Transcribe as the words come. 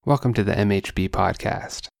Welcome to the MHB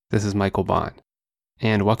podcast. This is Michael Bond,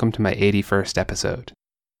 and welcome to my 81st episode.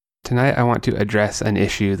 Tonight I want to address an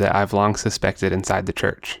issue that I've long suspected inside the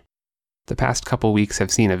church. The past couple weeks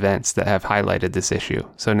have seen events that have highlighted this issue,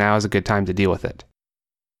 so now is a good time to deal with it.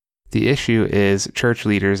 The issue is church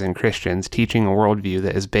leaders and Christians teaching a worldview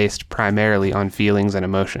that is based primarily on feelings and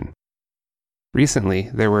emotion. Recently,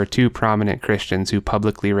 there were two prominent Christians who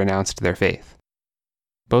publicly renounced their faith.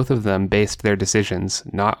 Both of them based their decisions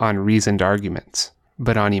not on reasoned arguments,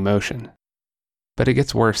 but on emotion. But it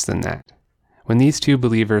gets worse than that. When these two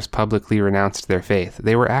believers publicly renounced their faith,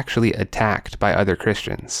 they were actually attacked by other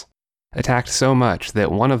Christians. Attacked so much that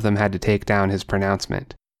one of them had to take down his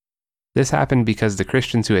pronouncement. This happened because the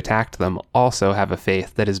Christians who attacked them also have a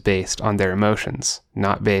faith that is based on their emotions,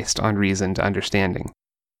 not based on reasoned understanding.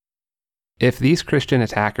 If these Christian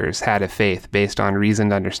attackers had a faith based on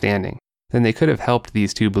reasoned understanding, then they could have helped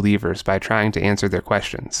these two believers by trying to answer their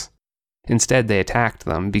questions. Instead, they attacked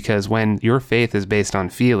them because when your faith is based on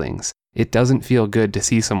feelings, it doesn't feel good to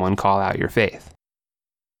see someone call out your faith.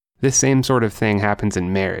 This same sort of thing happens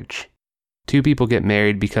in marriage. Two people get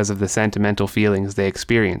married because of the sentimental feelings they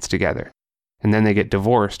experience together, and then they get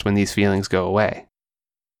divorced when these feelings go away.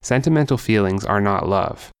 Sentimental feelings are not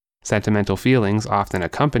love. Sentimental feelings often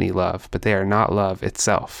accompany love, but they are not love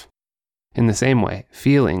itself. In the same way,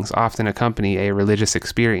 feelings often accompany a religious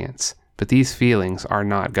experience, but these feelings are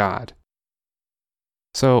not God.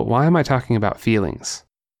 So why am I talking about feelings?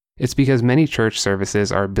 It's because many church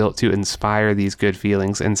services are built to inspire these good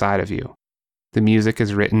feelings inside of you. The music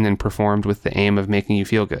is written and performed with the aim of making you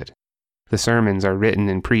feel good. The sermons are written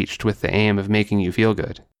and preached with the aim of making you feel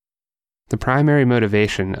good. The primary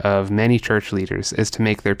motivation of many church leaders is to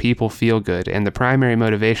make their people feel good, and the primary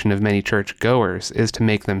motivation of many church goers is to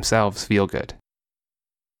make themselves feel good.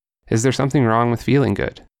 Is there something wrong with feeling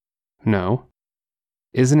good? No.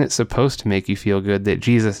 Isn't it supposed to make you feel good that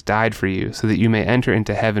Jesus died for you so that you may enter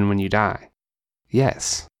into heaven when you die?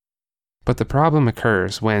 Yes. But the problem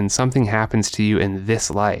occurs when something happens to you in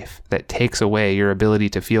this life that takes away your ability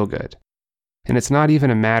to feel good. And it's not even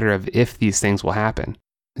a matter of if these things will happen.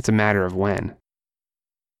 It's a matter of when.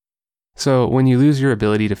 So when you lose your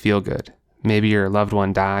ability to feel good, maybe your loved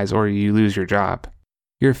one dies or you lose your job,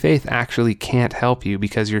 your faith actually can't help you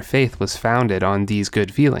because your faith was founded on these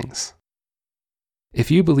good feelings. If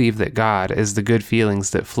you believe that God is the good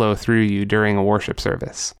feelings that flow through you during a worship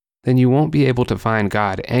service, then you won't be able to find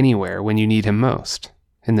God anywhere when you need Him most,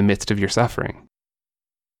 in the midst of your suffering.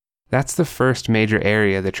 That's the first major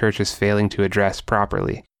area the church is failing to address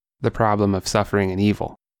properly, the problem of suffering and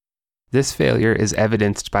evil. This failure is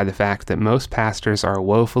evidenced by the fact that most pastors are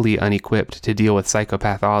woefully unequipped to deal with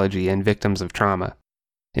psychopathology and victims of trauma.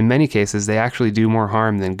 In many cases, they actually do more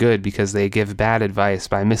harm than good because they give bad advice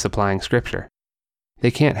by misapplying Scripture.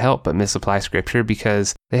 They can't help but misapply Scripture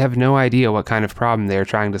because they have no idea what kind of problem they are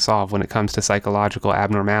trying to solve when it comes to psychological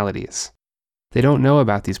abnormalities. They don't know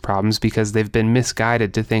about these problems because they've been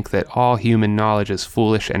misguided to think that all human knowledge is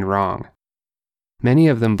foolish and wrong. Many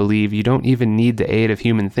of them believe you don't even need the aid of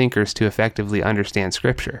human thinkers to effectively understand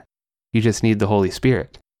Scripture. You just need the Holy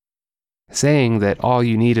Spirit. Saying that all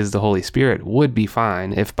you need is the Holy Spirit would be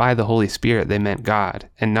fine if by the Holy Spirit they meant God,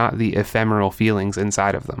 and not the ephemeral feelings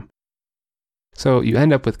inside of them. So you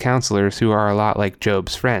end up with counselors who are a lot like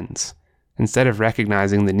Job's friends. Instead of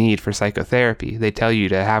recognizing the need for psychotherapy, they tell you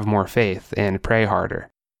to have more faith and pray harder.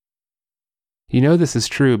 You know this is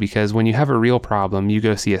true because when you have a real problem, you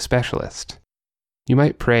go see a specialist. You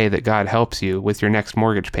might pray that God helps you with your next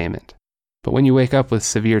mortgage payment, but when you wake up with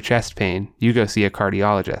severe chest pain, you go see a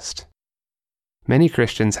cardiologist. Many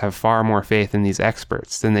Christians have far more faith in these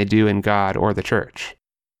experts than they do in God or the church,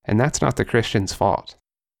 and that's not the Christian's fault.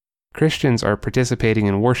 Christians are participating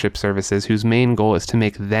in worship services whose main goal is to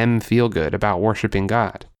make them feel good about worshiping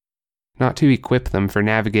God, not to equip them for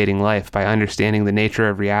navigating life by understanding the nature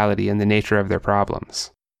of reality and the nature of their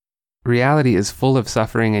problems. Reality is full of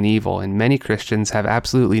suffering and evil, and many Christians have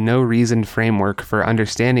absolutely no reasoned framework for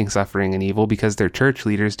understanding suffering and evil because their church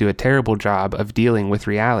leaders do a terrible job of dealing with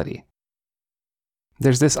reality.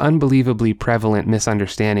 There's this unbelievably prevalent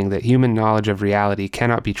misunderstanding that human knowledge of reality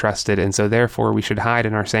cannot be trusted, and so therefore we should hide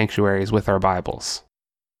in our sanctuaries with our Bibles.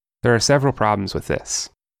 There are several problems with this.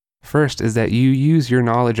 First is that you use your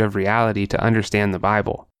knowledge of reality to understand the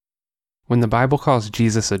Bible. When the Bible calls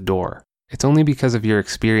Jesus a door, it's only because of your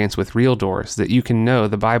experience with real doors that you can know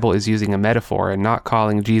the Bible is using a metaphor and not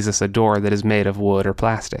calling Jesus a door that is made of wood or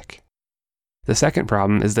plastic. The second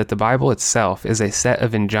problem is that the Bible itself is a set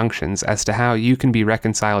of injunctions as to how you can be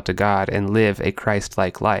reconciled to God and live a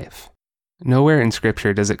Christ-like life. Nowhere in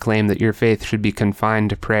Scripture does it claim that your faith should be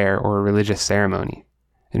confined to prayer or a religious ceremony.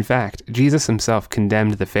 In fact, Jesus himself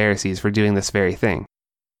condemned the Pharisees for doing this very thing.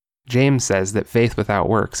 James says that faith without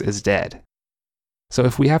works is dead. So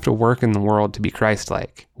if we have to work in the world to be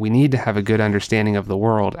Christ-like, we need to have a good understanding of the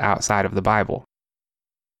world outside of the Bible.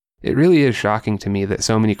 It really is shocking to me that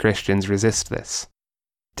so many Christians resist this.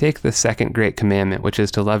 Take the second great commandment, which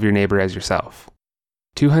is to love your neighbor as yourself.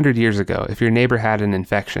 200 years ago, if your neighbor had an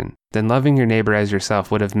infection, then loving your neighbor as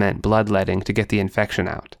yourself would have meant bloodletting to get the infection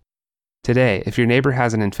out. Today, if your neighbor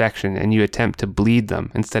has an infection and you attempt to bleed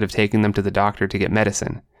them instead of taking them to the doctor to get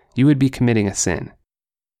medicine, you would be committing a sin.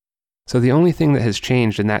 So the only thing that has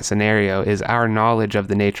changed in that scenario is our knowledge of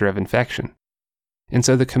the nature of infection. And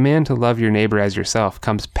so the command to love your neighbor as yourself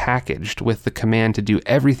comes packaged with the command to do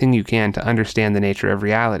everything you can to understand the nature of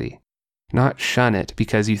reality, not shun it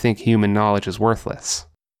because you think human knowledge is worthless.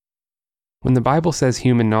 When the Bible says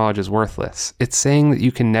human knowledge is worthless, it's saying that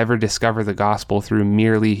you can never discover the gospel through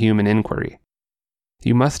merely human inquiry.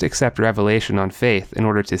 You must accept revelation on faith in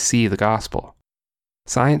order to see the gospel.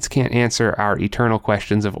 Science can't answer our eternal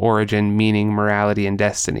questions of origin, meaning, morality, and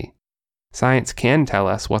destiny. Science can tell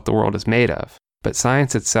us what the world is made of, but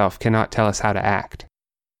science itself cannot tell us how to act.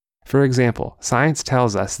 For example, science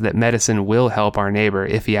tells us that medicine will help our neighbor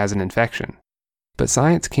if he has an infection. But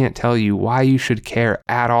science can't tell you why you should care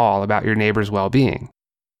at all about your neighbor's well-being.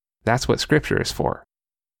 That's what Scripture is for.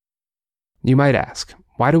 You might ask,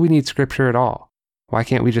 why do we need Scripture at all? Why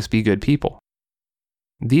can't we just be good people?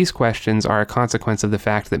 These questions are a consequence of the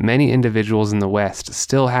fact that many individuals in the West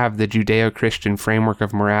still have the Judeo-Christian framework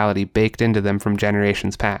of morality baked into them from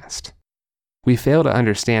generations past. We fail to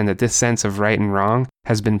understand that this sense of right and wrong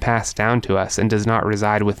has been passed down to us and does not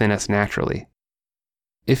reside within us naturally.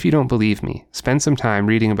 If you don't believe me, spend some time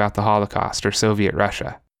reading about the Holocaust or Soviet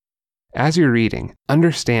Russia. As you're reading,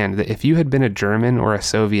 understand that if you had been a German or a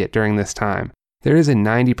Soviet during this time, there is a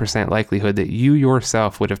 90% likelihood that you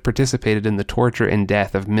yourself would have participated in the torture and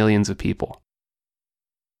death of millions of people.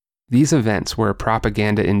 These events were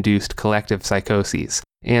propaganda-induced collective psychoses,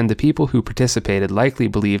 and the people who participated likely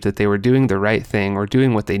believed that they were doing the right thing or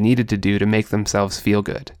doing what they needed to do to make themselves feel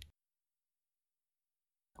good.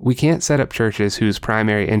 We can't set up churches whose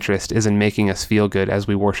primary interest is in making us feel good as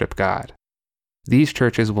we worship God. These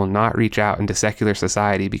churches will not reach out into secular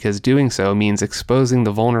society because doing so means exposing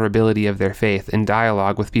the vulnerability of their faith in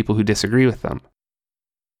dialogue with people who disagree with them.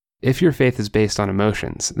 If your faith is based on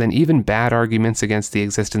emotions, then even bad arguments against the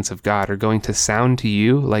existence of God are going to sound to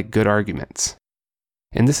you like good arguments.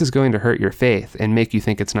 And this is going to hurt your faith and make you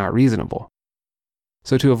think it's not reasonable.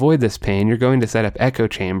 So to avoid this pain, you're going to set up echo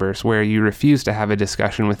chambers where you refuse to have a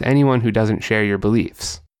discussion with anyone who doesn't share your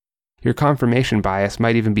beliefs. Your confirmation bias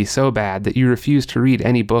might even be so bad that you refuse to read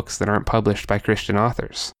any books that aren't published by Christian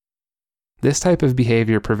authors. This type of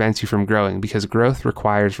behavior prevents you from growing because growth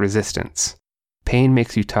requires resistance. Pain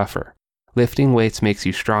makes you tougher. Lifting weights makes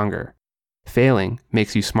you stronger. Failing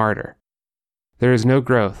makes you smarter. There is no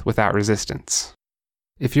growth without resistance.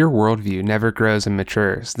 If your worldview never grows and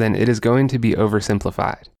matures, then it is going to be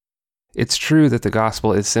oversimplified. It's true that the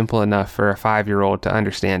gospel is simple enough for a 5-year-old to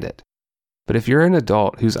understand it. But if you're an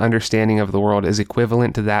adult whose understanding of the world is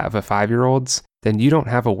equivalent to that of a 5-year-old's, then you don't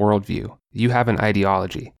have a worldview, you have an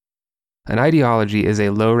ideology. An ideology is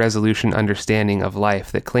a low-resolution understanding of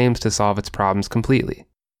life that claims to solve its problems completely.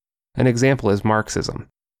 An example is Marxism.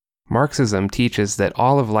 Marxism teaches that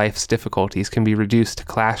all of life's difficulties can be reduced to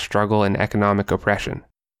class struggle and economic oppression.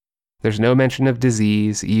 There's no mention of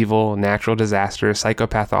disease, evil, natural disasters,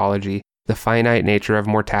 psychopathology, the finite nature of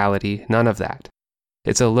mortality, none of that.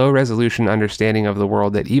 It's a low-resolution understanding of the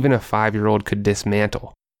world that even a 5-year-old could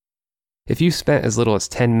dismantle. If you spent as little as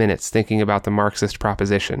 10 minutes thinking about the Marxist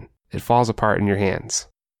proposition, it falls apart in your hands.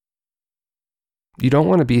 You don't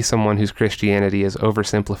want to be someone whose Christianity is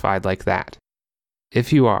oversimplified like that.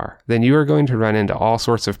 If you are, then you are going to run into all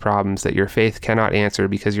sorts of problems that your faith cannot answer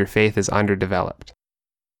because your faith is underdeveloped.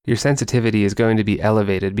 Your sensitivity is going to be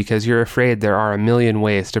elevated because you're afraid there are a million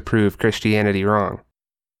ways to prove Christianity wrong.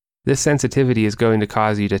 This sensitivity is going to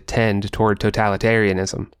cause you to tend toward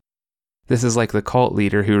totalitarianism. This is like the cult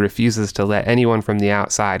leader who refuses to let anyone from the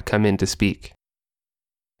outside come in to speak.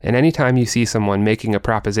 And anytime you see someone making a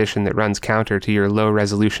proposition that runs counter to your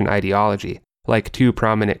low-resolution ideology, like 2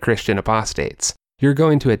 prominent Christian apostates, you're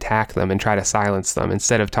going to attack them and try to silence them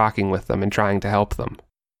instead of talking with them and trying to help them.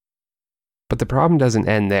 But the problem doesn't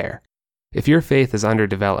end there. If your faith is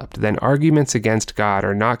underdeveloped, then arguments against God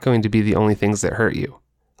are not going to be the only things that hurt you.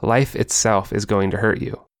 Life itself is going to hurt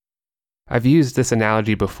you. I've used this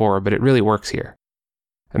analogy before, but it really works here.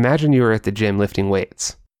 Imagine you are at the gym lifting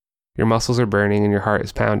weights. Your muscles are burning and your heart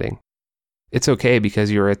is pounding. It's okay because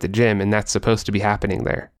you are at the gym and that's supposed to be happening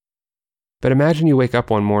there. But imagine you wake up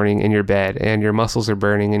one morning in your bed and your muscles are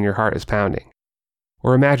burning and your heart is pounding.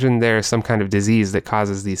 Or imagine there is some kind of disease that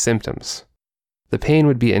causes these symptoms. The pain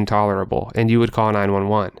would be intolerable and you would call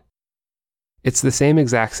 911. It's the same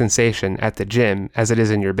exact sensation at the gym as it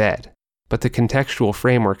is in your bed, but the contextual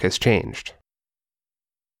framework has changed.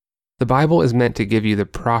 The Bible is meant to give you the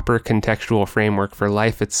proper contextual framework for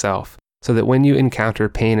life itself so that when you encounter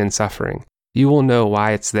pain and suffering, you will know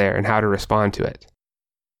why it's there and how to respond to it.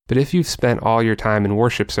 But if you've spent all your time in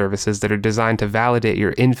worship services that are designed to validate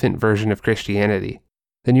your infant version of Christianity,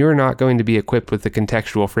 then you are not going to be equipped with the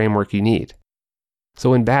contextual framework you need.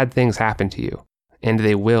 So when bad things happen to you, and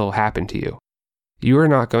they will happen to you, you are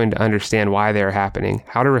not going to understand why they are happening,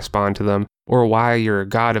 how to respond to them, or why your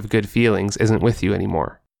God of good feelings isn't with you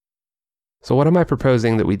anymore. So what am I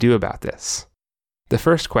proposing that we do about this? The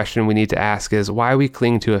first question we need to ask is why we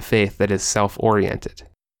cling to a faith that is self-oriented.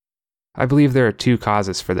 I believe there are two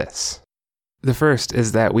causes for this. The first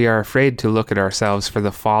is that we are afraid to look at ourselves for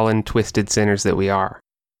the fallen, twisted sinners that we are.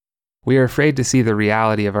 We are afraid to see the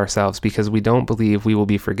reality of ourselves because we don't believe we will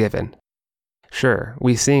be forgiven. Sure,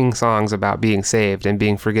 we sing songs about being saved and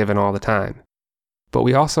being forgiven all the time, but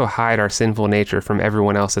we also hide our sinful nature from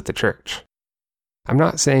everyone else at the church. I'm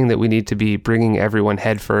not saying that we need to be bringing everyone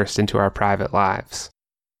headfirst into our private lives.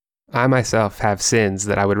 I myself have sins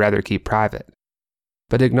that I would rather keep private.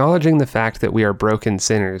 But acknowledging the fact that we are broken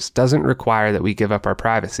sinners doesn't require that we give up our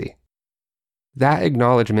privacy. That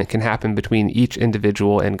acknowledgement can happen between each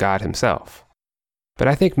individual and God himself. But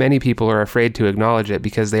I think many people are afraid to acknowledge it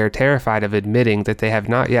because they are terrified of admitting that they have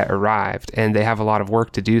not yet arrived and they have a lot of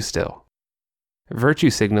work to do still. Virtue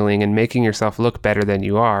signaling and making yourself look better than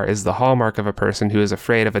you are is the hallmark of a person who is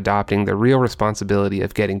afraid of adopting the real responsibility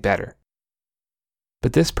of getting better.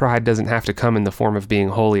 But this pride doesn't have to come in the form of being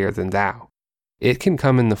holier than thou. It can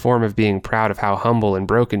come in the form of being proud of how humble and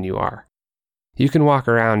broken you are. You can walk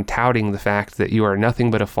around touting the fact that you are nothing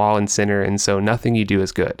but a fallen sinner and so nothing you do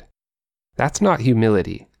is good. That's not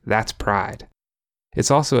humility, that's pride. It's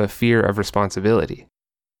also a fear of responsibility.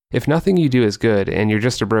 If nothing you do is good and you're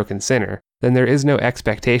just a broken sinner, then there is no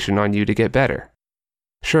expectation on you to get better.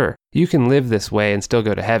 Sure, you can live this way and still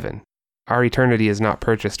go to heaven. Our eternity is not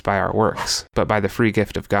purchased by our works, but by the free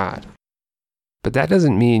gift of God. But that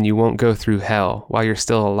doesn't mean you won't go through hell while you're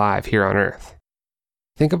still alive here on earth.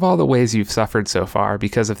 Think of all the ways you've suffered so far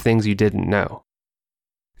because of things you didn't know.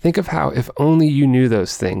 Think of how, if only you knew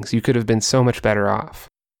those things, you could have been so much better off.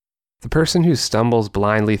 The person who stumbles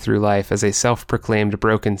blindly through life as a self-proclaimed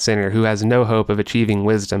broken sinner who has no hope of achieving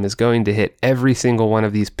wisdom is going to hit every single one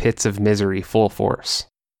of these pits of misery full force.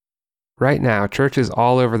 Right now, churches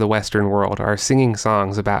all over the Western world are singing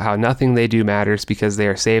songs about how nothing they do matters because they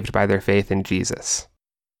are saved by their faith in Jesus.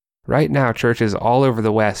 Right now, churches all over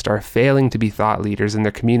the West are failing to be thought leaders in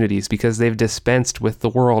their communities because they've dispensed with the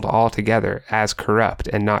world altogether as corrupt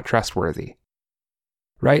and not trustworthy.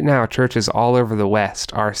 Right now, churches all over the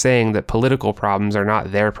West are saying that political problems are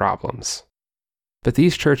not their problems. But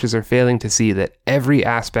these churches are failing to see that every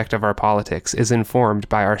aspect of our politics is informed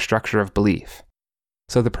by our structure of belief.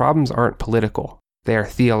 So the problems aren't political, they are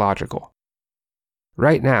theological.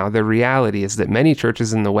 Right now, the reality is that many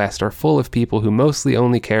churches in the West are full of people who mostly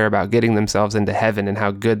only care about getting themselves into heaven and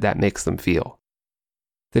how good that makes them feel.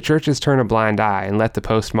 The churches turn a blind eye and let the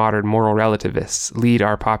postmodern moral relativists lead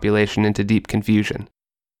our population into deep confusion.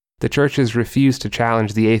 The churches refuse to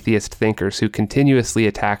challenge the atheist thinkers who continuously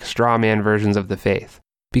attack straw man versions of the faith,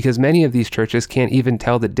 because many of these churches can't even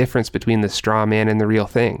tell the difference between the straw man and the real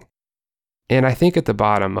thing. And I think at the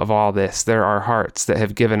bottom of all this, there are hearts that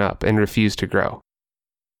have given up and refuse to grow.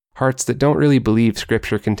 Hearts that don't really believe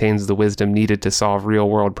Scripture contains the wisdom needed to solve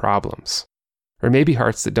real-world problems. Or maybe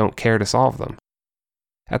hearts that don't care to solve them.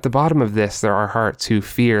 At the bottom of this, there are hearts who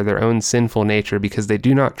fear their own sinful nature because they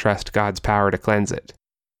do not trust God's power to cleanse it.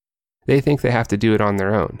 They think they have to do it on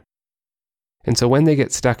their own. And so when they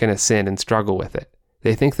get stuck in a sin and struggle with it,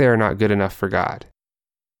 they think they are not good enough for God.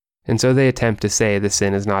 And so they attempt to say the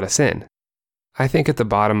sin is not a sin. I think at the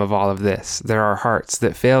bottom of all of this, there are hearts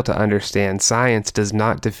that fail to understand science does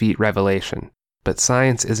not defeat revelation, but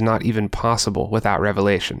science is not even possible without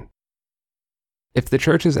revelation. If the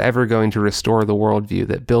church is ever going to restore the worldview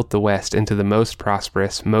that built the West into the most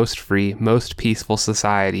prosperous, most free, most peaceful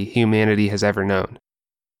society humanity has ever known,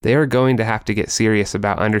 they are going to have to get serious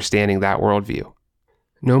about understanding that worldview.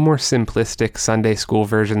 No more simplistic Sunday school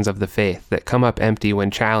versions of the faith that come up empty when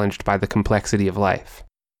challenged by the complexity of life.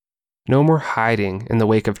 No more hiding in the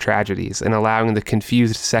wake of tragedies and allowing the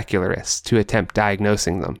confused secularists to attempt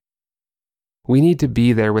diagnosing them. We need to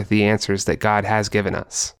be there with the answers that God has given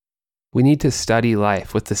us. We need to study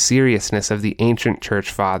life with the seriousness of the ancient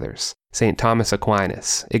church fathers, St. Thomas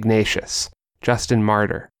Aquinas, Ignatius, Justin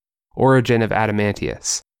Martyr, Origen of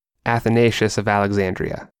Adamantius, Athanasius of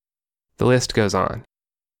Alexandria. The list goes on.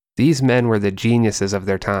 These men were the geniuses of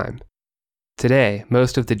their time. Today,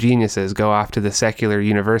 most of the geniuses go off to the secular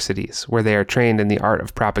universities where they are trained in the art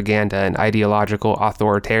of propaganda and ideological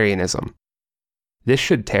authoritarianism. This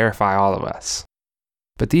should terrify all of us.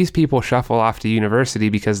 But these people shuffle off to university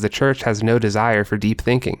because the church has no desire for deep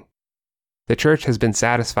thinking. The church has been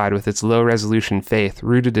satisfied with its low-resolution faith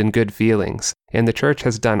rooted in good feelings, and the church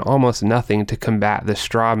has done almost nothing to combat the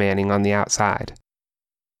straw-manning on the outside.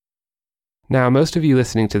 Now, most of you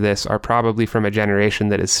listening to this are probably from a generation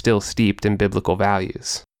that is still steeped in biblical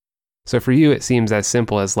values. So for you, it seems as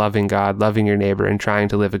simple as loving God, loving your neighbor, and trying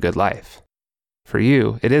to live a good life. For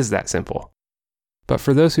you, it is that simple. But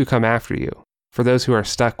for those who come after you, for those who are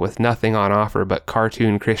stuck with nothing on offer but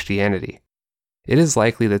cartoon Christianity, it is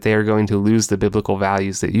likely that they are going to lose the biblical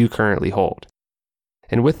values that you currently hold.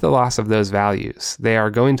 And with the loss of those values, they are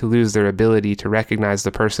going to lose their ability to recognize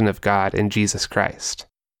the person of God in Jesus Christ.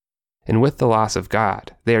 And with the loss of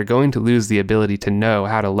God, they are going to lose the ability to know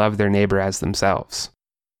how to love their neighbor as themselves.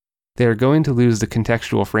 They are going to lose the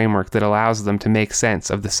contextual framework that allows them to make sense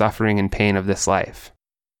of the suffering and pain of this life.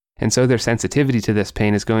 And so their sensitivity to this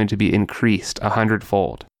pain is going to be increased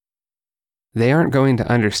 100-fold. They aren't going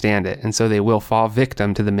to understand it, and so they will fall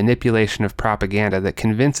victim to the manipulation of propaganda that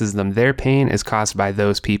convinces them their pain is caused by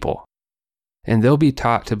those people. And they'll be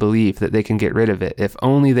taught to believe that they can get rid of it if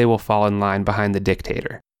only they will fall in line behind the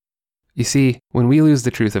dictator. You see, when we lose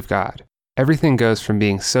the truth of God, everything goes from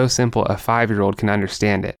being so simple a 5-year-old can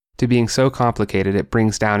understand it, to being so complicated it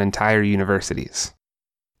brings down entire universities.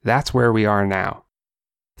 That's where we are now.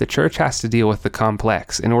 The church has to deal with the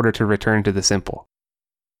complex in order to return to the simple.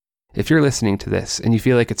 If you're listening to this and you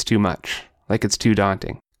feel like it's too much, like it's too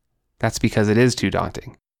daunting, that's because it is too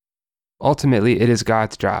daunting. Ultimately, it is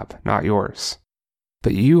God's job, not yours.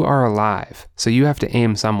 But you are alive, so you have to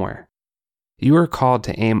aim somewhere. You are called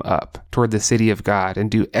to aim up toward the city of God and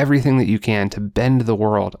do everything that you can to bend the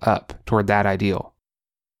world up toward that ideal.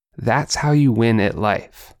 That's how you win at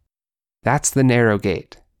life. That's the narrow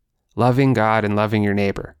gate, loving God and loving your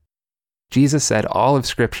neighbor. Jesus said all of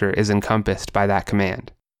Scripture is encompassed by that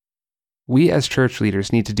command. We as church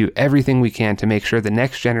leaders need to do everything we can to make sure the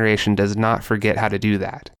next generation does not forget how to do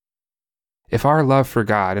that. If our love for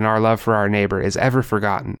God and our love for our neighbor is ever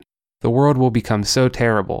forgotten, the world will become so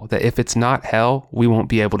terrible that if it's not hell, we won't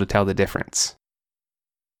be able to tell the difference.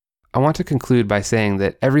 I want to conclude by saying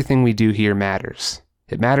that everything we do here matters.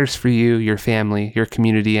 It matters for you, your family, your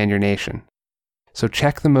community, and your nation. So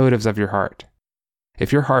check the motives of your heart.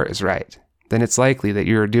 If your heart is right, then it's likely that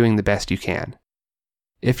you are doing the best you can.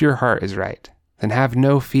 If your heart is right, then have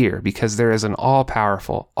no fear because there is an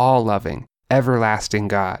all-powerful, all-loving, everlasting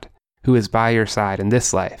God who is by your side in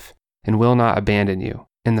this life and will not abandon you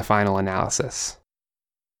in the final analysis.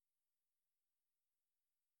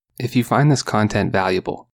 If you find this content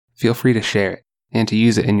valuable, feel free to share it and to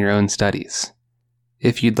use it in your own studies.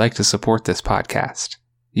 If you'd like to support this podcast,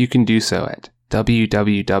 you can do so at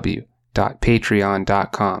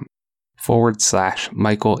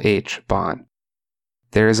www.patreon.com/Michael H. Bond.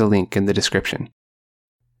 There is a link in the description.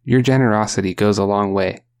 Your generosity goes a long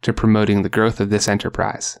way to promoting the growth of this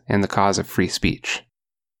enterprise and the cause of free speech.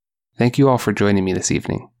 Thank you all for joining me this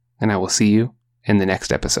evening, and I will see you in the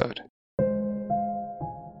next episode.